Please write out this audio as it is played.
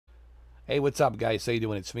Hey, what's up guys? How you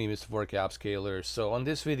doing? It's me, Mr. 4K Upscaler. So on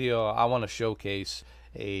this video, I want to showcase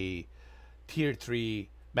a Tier 3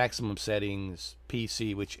 maximum settings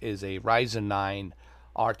PC, which is a Ryzen 9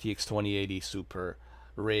 RTX 2080 Super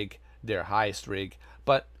rig, their highest rig.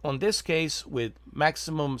 But on this case, with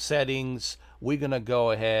maximum settings, we're gonna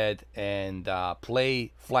go ahead and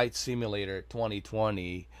play Flight Simulator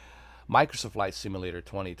 2020, Microsoft Flight Simulator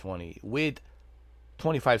 2020 with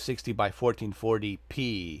 2560 by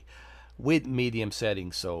 1440p with medium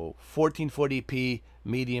settings. So 1440p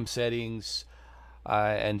medium settings,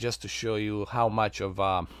 and just to show you how much of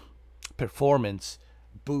performance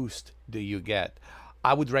boost do you get,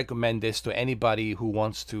 I would recommend this to anybody who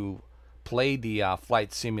wants to play the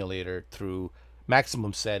flight simulator through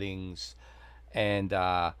maximum settings, and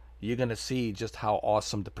you're gonna see just how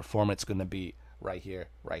awesome the performance is gonna be right here,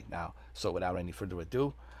 right now. So without any further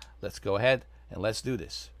ado, let's go ahead and let's do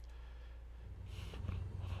this.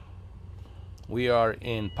 We are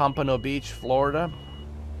in Pompano Beach, Florida.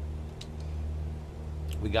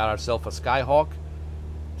 We got ourselves a Skyhawk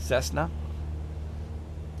Cessna.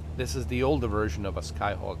 This is the older version of a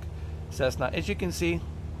Skyhawk Cessna. As you can see,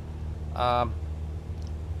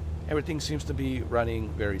 everything seems to be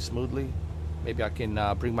running very smoothly. Maybe I can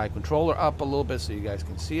bring my controller up a little bit so you guys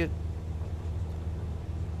can see it.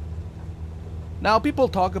 Now, people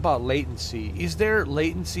talk about latency. Is there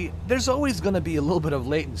latency? There's always going to be a little bit of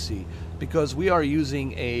latency because we are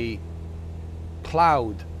using a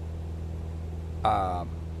cloud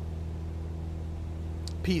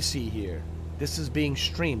PC here. This is being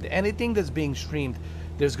streamed. Anything that's being streamed,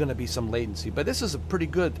 there's going to be some latency. But this is a pretty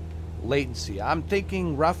good latency. I'm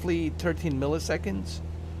thinking roughly 13 milliseconds.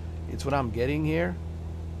 It's what I'm getting here.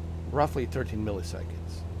 Roughly 13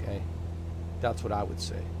 milliseconds. Okay, that's what I would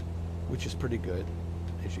say, which is pretty good,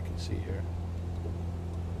 as you can see here.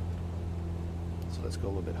 So let's go a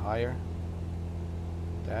little bit higher.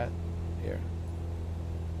 That here.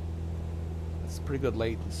 That's pretty good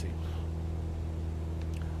latency.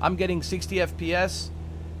 I'm getting 60 FPS,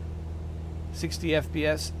 60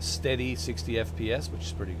 FPS, steady 60 FPS, which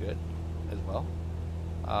is pretty good as well.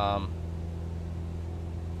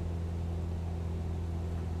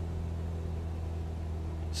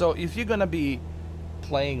 So if you're gonna be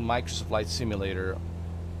playing Microsoft Flight Simulator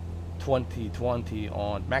 2020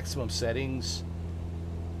 on maximum settings,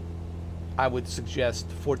 I would suggest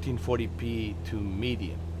 1440p to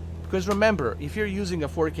medium. Because remember, if you're using a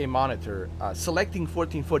 4K monitor, selecting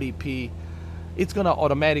 1440p, it's gonna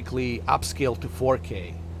automatically upscale to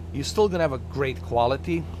 4K. You're still gonna have a great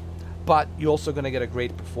quality, but you're also gonna get a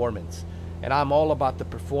great performance. And I'm all about the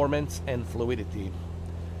performance and fluidity,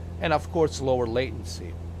 and of course lower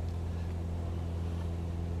latency.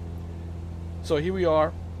 So here we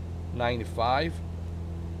are, 95.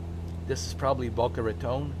 This is probably Boca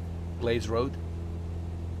Raton, Glaze Road.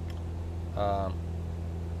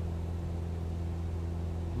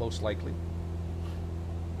 Most likely.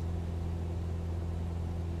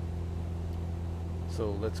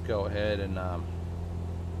 So let's go ahead and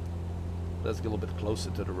let's get a little bit closer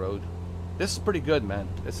to the road. This is pretty good, man.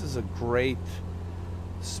 This is a great,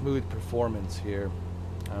 smooth performance here.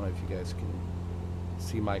 I don't know if you guys can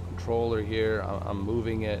see my controller here. I'm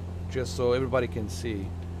moving it just so everybody can see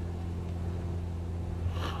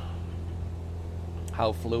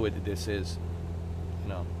how fluid this is, you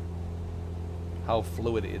know, how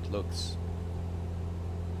fluid it looks.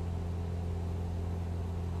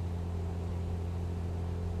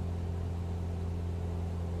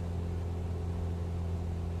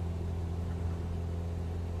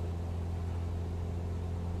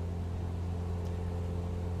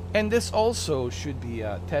 And this also should be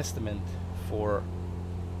a testament for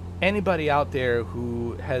anybody out there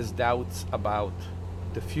who has doubts about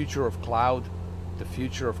the future of cloud, the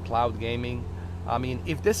future of cloud gaming. I mean,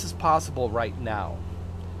 if this is possible right now,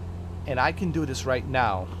 and I can do this right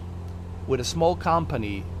now with a small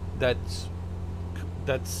company that's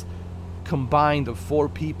combined of four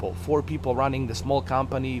people running the small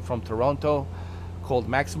company from Toronto called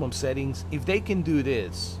Maximum Settings. If they can do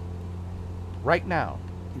this right now,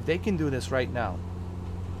 if they can do this right now,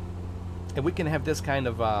 and we can have this kind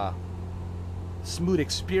of smooth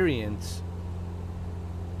experience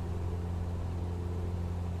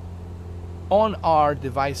on our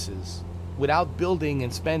devices without building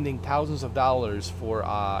and spending thousands of dollars for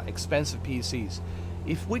expensive PCs.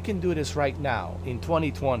 If we can do this right now in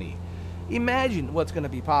 2020, imagine what's going to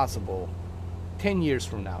be possible 10 years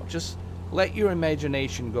from now. Just let your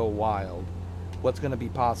imagination go wild. What's going to be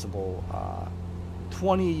possible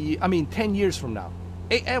 10 years from now.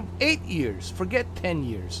 8 years. Forget 10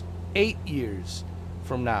 years. 8 years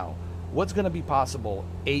from now. What's going to be possible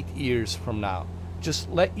 8 years from now? Just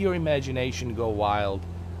let your imagination go wild.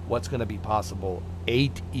 What's going to be possible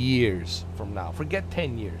 8 years from now? Forget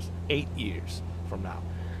 10 years, 8 years from now.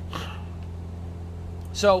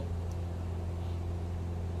 So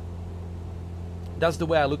that's the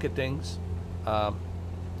way I look at things.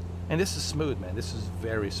 And this is smooth, man. This is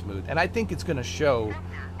very smooth. And I think it's going to show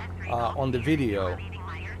on the video.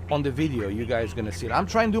 On the video, you guys are going to see it. I'm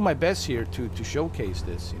trying to do my best here to showcase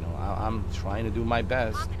this. You know, I'm trying to do my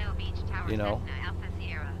best. You know.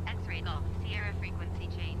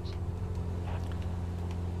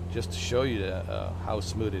 Just to show you how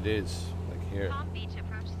smooth it is. Like here. Palm Beach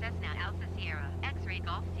approach Cessna Alpha Sierra, X-Ray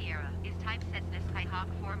Golf Sierra, is type Cessna Skyhawk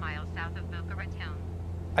 4 miles south of Boca Raton.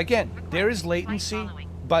 Again, there is latency,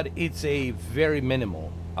 but it's a very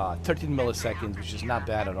minimal, 13 milliseconds, which is not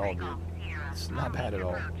bad at all, dude. It's not bad at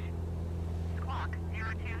all.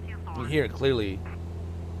 You hear it clearly.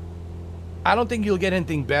 I don't think you'll get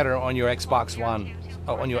anything better on your Xbox One,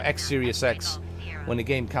 on your X Series X, when the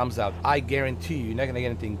game comes out. I guarantee you're not going to get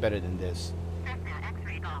anything better than this.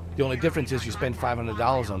 The only difference is you spend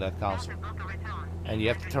 $500 on that console, and you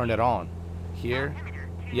have to turn it on. Here,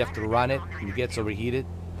 you have to run it, and it gets overheated.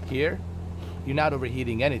 Here, you're not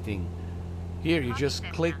overheating anything. Here, you just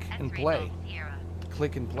click and play.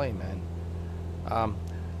 Click and play, man.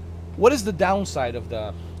 What is the downside of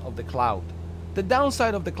the cloud? The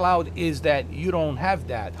downside of the cloud is that you don't have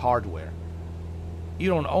that hardware. You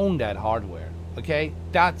don't own that hardware. Okay,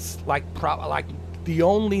 that's like the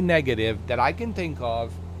only negative that I can think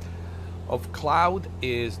of cloud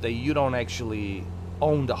is that you don't actually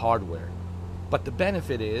own the hardware. But the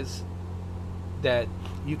benefit is that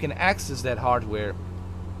you can access that hardware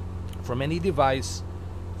from any device,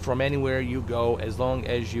 from anywhere you go, as long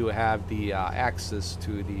as you have the access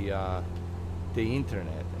to the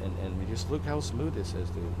internet. And just look how smooth this is,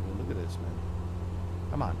 dude. I mean, look at this, man.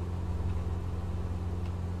 Come on.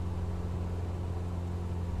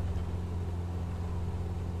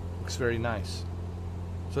 Looks very nice.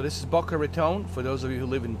 So this is Boca Raton. For those of you who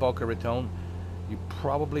live in Boca Raton, you're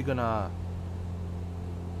probably gonna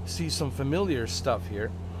see some familiar stuff here.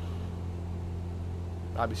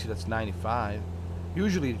 Obviously that's 95.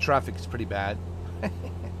 Usually the traffic is pretty bad.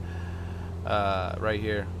 Right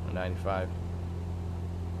here on 95.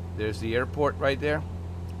 There's the airport right there.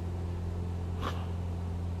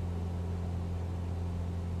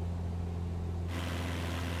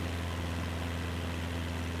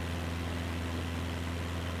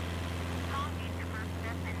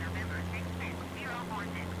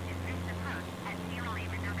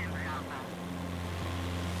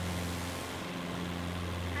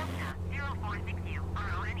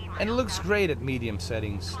 And it looks great at medium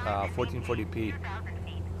settings, 1440p.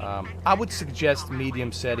 I would suggest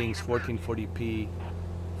medium settings, 1440p,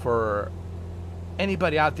 for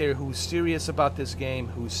anybody out there who's serious about this game,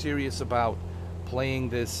 who's serious about playing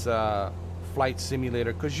this flight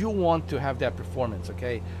simulator, because you want to have that performance,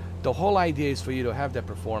 okay? The whole idea is for you to have that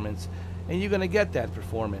performance, and you're going to get that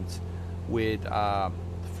performance with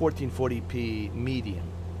 1440p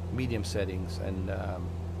medium settings. And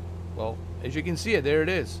well, as you can see it, there it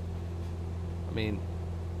is. I mean,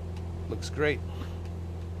 looks great.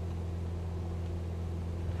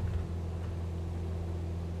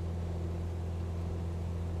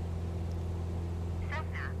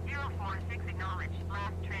 Cessna 046 acknowledge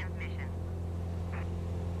last transmission.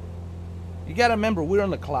 You gotta remember, we're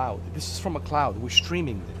on the cloud. This is from a cloud. We're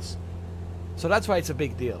streaming this, so that's why it's a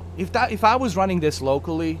big deal. If I was running this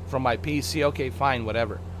locally from my PC, okay, fine,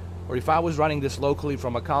 whatever. Or if I was running this locally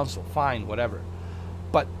from a console, fine, whatever.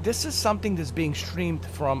 But this is something that's being streamed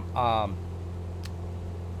from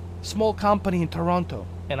small company in Toronto,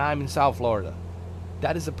 and I'm in South Florida.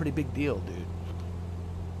 That is a pretty big deal, dude.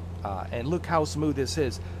 And look how smooth this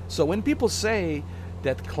is. So when people say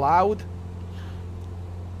that cloud,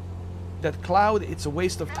 it's a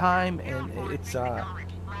waste of time and it's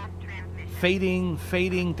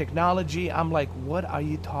fading technology, I'm like, what are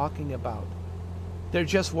you talking about? They're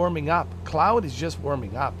just warming up. Cloud is just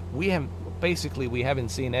warming up. We haven't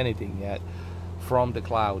seen anything yet from the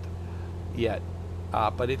cloud yet,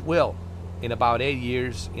 but it will. In about 8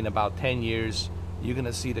 years, in about 10 years, you're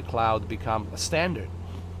gonna see the cloud become a standard,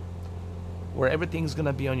 where everything's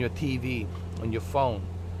gonna be on your TV, on your phone,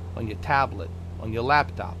 on your tablet, on your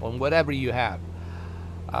laptop, on whatever you have,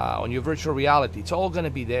 on your virtual reality. It's all gonna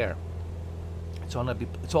be there. It's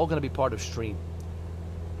all gonna be part of stream.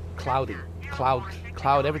 Cloud.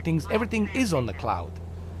 Everything is on the cloud.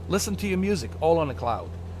 Listen to your music, all on the cloud.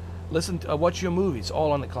 Watch your movies,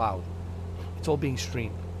 all on the cloud. It's all being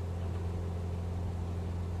streamed.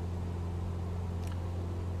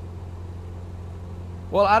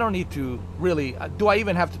 Well, I don't need to really, do I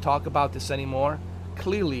even have to talk about this anymore?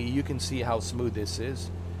 Clearly you can see how smooth this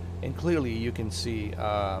is, and clearly you can see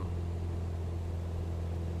that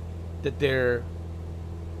there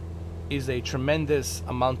is a tremendous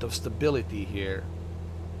amount of stability here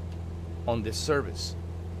on this service.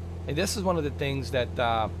 And this is one of the things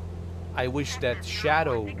that I wish that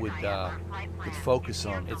Shadow would focus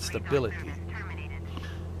on. It's stability.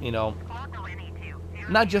 You know,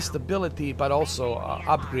 not just stability, but also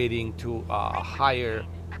upgrading to a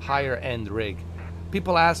higher end rig.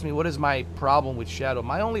 People ask me, what is my problem with Shadow?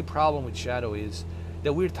 My only problem with Shadow is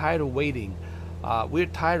that we're tired of waiting. We're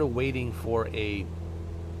tired of waiting for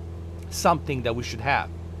something that we should have.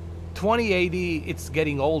 2080, it's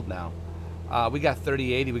getting old now. We got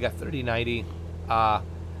 3080, we got 3090.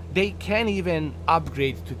 They can't even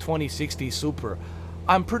upgrade to 2060 Super.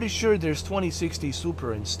 I'm pretty sure there's 2060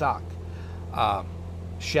 Super in stock.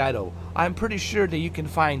 Shadow. I'm pretty sure that you can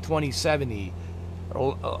find 2070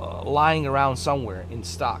 lying around somewhere in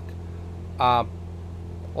stock.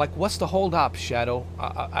 Like, what's the hold up, Shadow?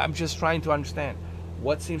 I'm just trying to understand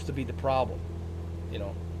what seems to be the problem. You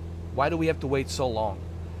know, why do we have to wait so long?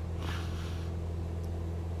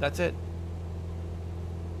 That's it.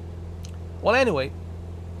 Well, anyway,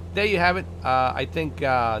 there you have it. I think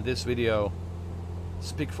this video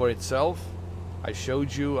speaks for itself. I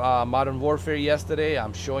showed you Modern Warfare yesterday.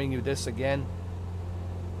 I'm showing you this again.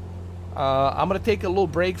 I'm going to take a little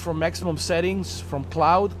break from maximum settings from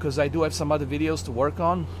cloud because I do have some other videos to work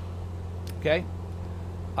on. Okay?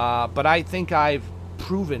 But I think I've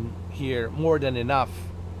proven here more than enough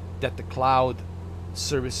that the cloud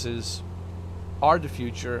services are the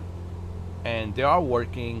future and they are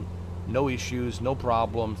working. No issues, no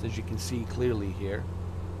problems, as you can see clearly here.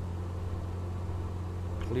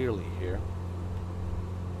 Clearly here.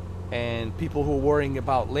 And people who are worrying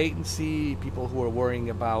about latency, people who are worrying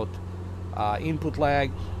about input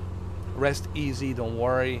lag, rest easy, don't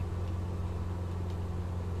worry.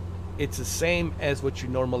 It's the same as what you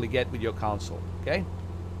normally get with your console, okay?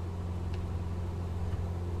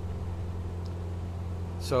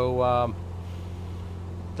 So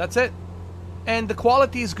that's it. And the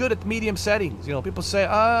quality is good at medium settings. You know, people say,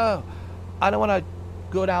 oh, I don't want to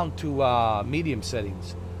go down to medium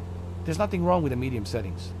settings. There's nothing wrong with the medium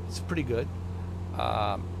settings. It's pretty good.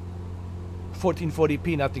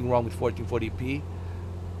 1440p, nothing wrong with 1440p.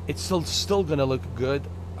 It's still gonna look good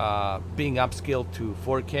being upscaled to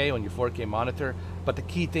 4K on your 4K monitor. But the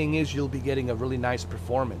key thing is you'll be getting a really nice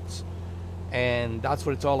performance. And that's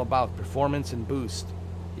what it's all about, performance and boost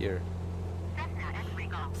here.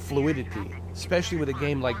 Fluidity. Especially with a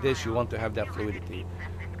game like this, you want to have that fluidity.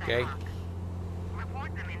 Okay?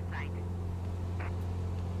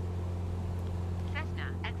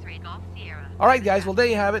 Alright guys, well there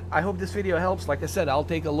you have it. I hope this video helps. Like I said, I'll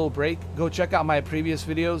take a little break. Go check out my previous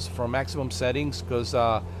videos from Maximum Settings because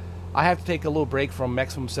I have to take a little break from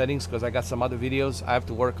Maximum Settings because I got some other videos I have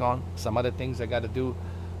to work on. Some other things I got to do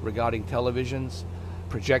regarding televisions,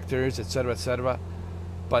 projectors, etc., etc.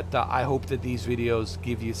 But I hope that these videos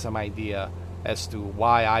give you some idea as to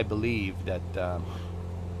why I believe that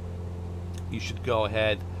you should go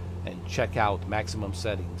ahead and check out Maximum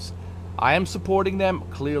Settings. I am supporting them.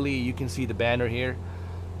 Clearly you can see the banner here,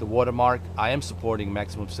 the watermark. I am supporting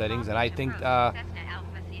Maximum Settings, and I think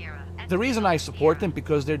the reason I support them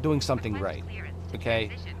because they're doing something right.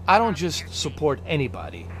 Okay, I don't just support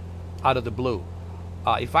anybody out of the blue.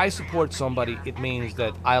 If I support somebody, it means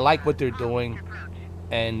that I like what they're doing,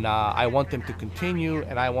 and I want them to continue,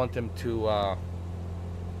 and I want them to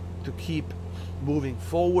keep moving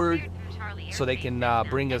forward so they can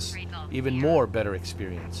bring us even more better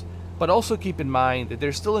experience. But also keep in mind that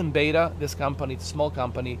they're still in beta. This company, it's a small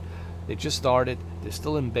company, they just started, they're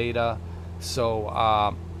still in beta.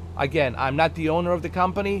 So again, I'm not the owner of the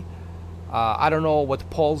company. I don't know what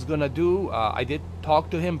Paul's gonna do. I did talk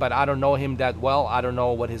to him, but I don't know him that well. I don't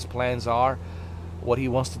know what his plans are, what he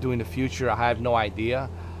wants to do in the future. I have no idea.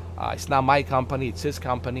 It's not my company, it's his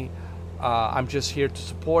company. I'm just here to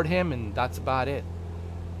support him, and that's about it.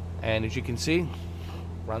 And as you can see,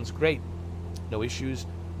 runs great. No issues,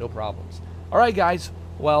 no problems. Alright guys,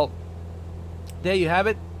 well, there you have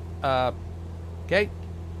it. Okay,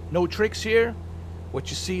 no tricks here. What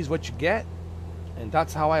you see is what you get, and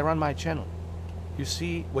that's how I run my channel. You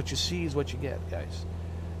see, what you see is what you get, guys.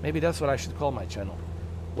 Maybe that's what I should call my channel.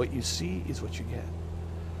 What you see is what you get.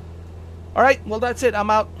 Alright, well that's it. I'm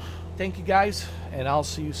out. Thank you guys, and I'll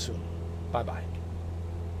see you soon. Bye-bye.